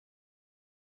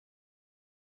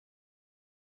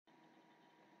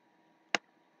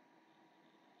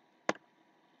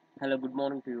Hello, good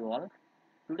morning to you all.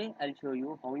 Today I'll show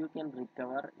you how you can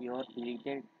recover your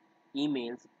deleted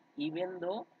emails even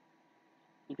though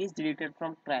it is deleted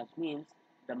from trash, means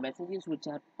the messages which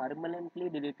are permanently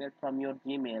deleted from your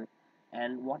Gmail,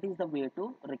 and what is the way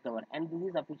to recover. And this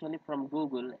is officially from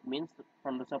Google, means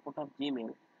from the support of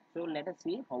Gmail. So let us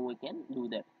see how we can do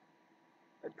that.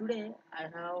 Today I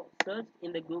have searched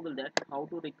in the Google that how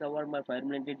to recover my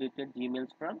permanently deleted emails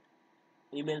from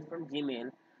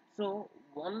Gmail. So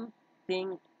one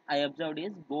thing I observed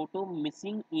is go to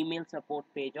missing email support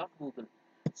page of Google.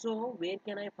 So where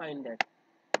can I find that?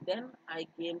 Then I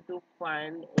came to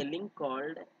find a link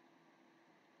called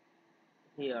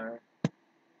here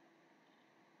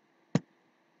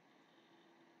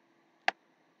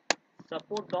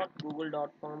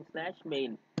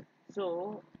support.google.com/mail.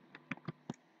 So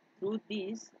through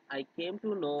this I came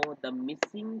to know the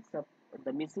missing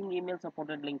email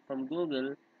supported link from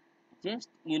Google. Just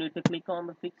you need to click on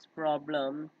the fix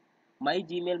problem. My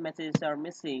Gmail messages are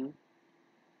missing,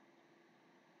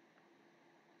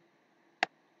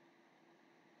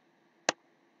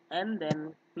 and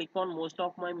then click on most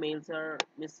of my mails are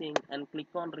missing and click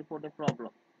on report a problem.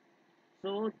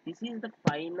 So this is the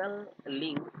final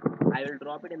link. I will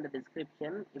drop it in the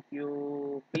description. If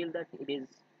you feel that it is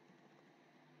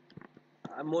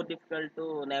more difficult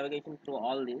to navigation through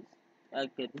all this,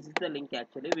 okay, this is the link.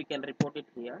 Actually we can report it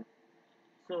here.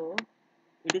 So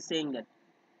it is saying that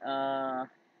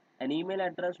an email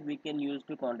address we can use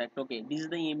to contact. Okay, this is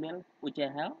the email which I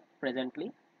have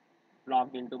presently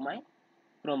logged into my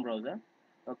Chrome browser.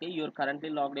 Okay, you're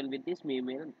currently logged in with this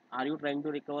email. Are you trying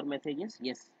to recover messages?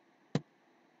 Yes.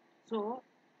 So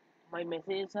my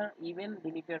messages are even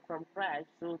deleted from trash,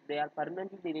 so they are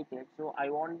permanently deleted, so I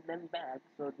want them back.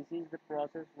 So this is the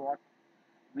process what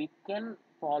we can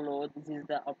follow. This is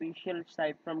the official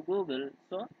site from Google.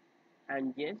 So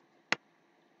I'm just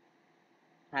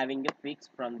having a fix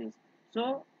from this.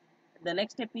 So the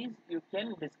next step is you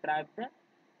can describe the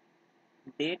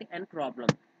date and problem.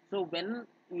 So when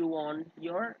you want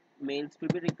your mails to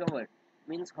be recovered,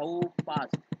 means how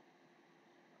fast.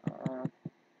 uh,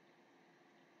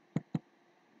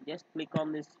 just click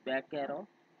on this back arrow,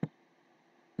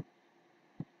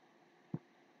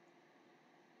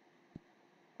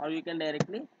 or you can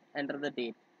directly enter the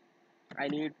date. I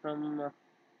need from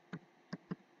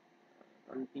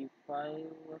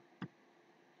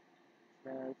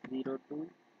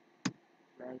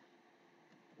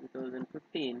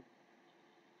 25/02/2015.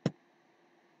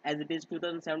 As it is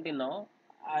 2017 now,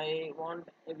 I want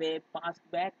a way past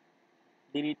back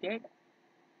deleted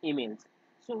emails.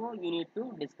 So you need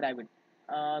to describe it.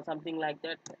 Something like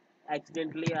that.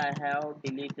 Accidentally, I have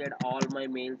deleted all my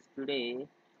mails today,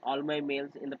 all my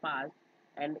mails in the past,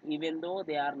 and even though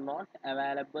they are not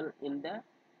available in the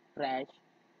trash,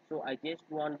 so I just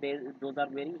want those are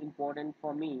very important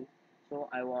for me. So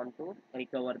I want to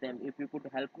recover them. If you could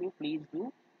help me, please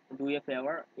do a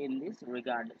favor in this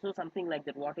regard. So something like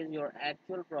that. What is your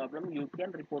actual problem? You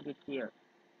can report it here.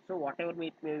 So whatever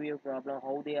may be your problem,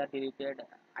 how they are deleted,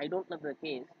 I don't know the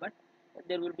case, but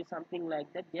there will be something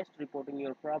like that. Just reporting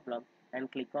your problem and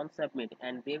click on submit,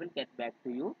 and they will get back to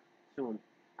you soon.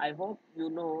 I hope you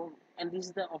know, and this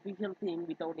is the official thing.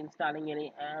 Without installing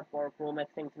any app or Chrome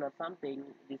extension or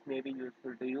something, this may be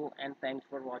useful to you. And thanks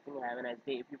for watching. Have a nice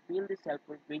day. If you feel this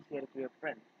helpful, please share it to your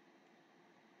friends.